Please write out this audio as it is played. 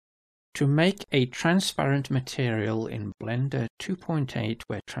To make a transparent material in Blender 2.8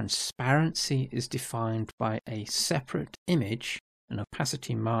 where transparency is defined by a separate image, an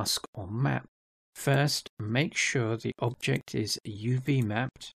opacity mask or map, first make sure the object is UV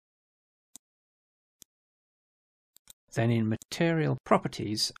mapped. Then in Material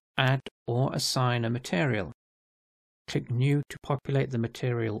Properties, add or assign a material. Click New to populate the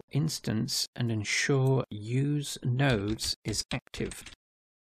material instance and ensure Use Nodes is active.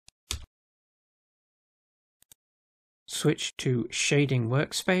 Switch to Shading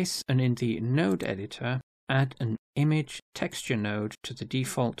Workspace and in the Node Editor, add an Image Texture node to the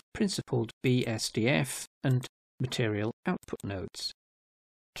default principled BSDF and Material Output nodes.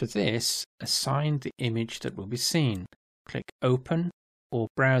 To this, assign the image that will be seen. Click Open or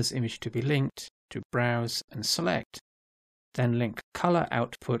Browse Image to be linked to Browse and select. Then link Color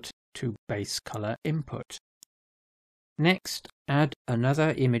Output to Base Color Input. Next, add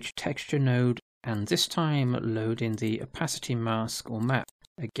another Image Texture node and this time load in the opacity mask or map.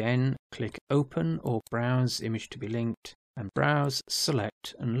 Again, click Open or Browse Image to be linked and Browse,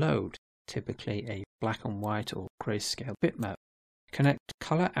 select and load, typically a black and white or grayscale bitmap. Connect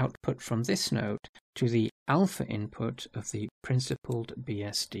color output from this node to the alpha input of the principled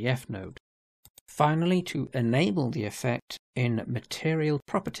BSDF node. Finally, to enable the effect in Material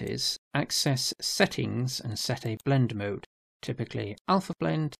Properties, access Settings and set a blend mode, typically Alpha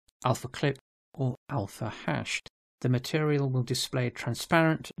Blend, Alpha Clip, or Alpha Hashed. The material will display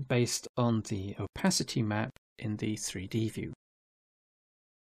transparent based on the opacity map in the 3D view.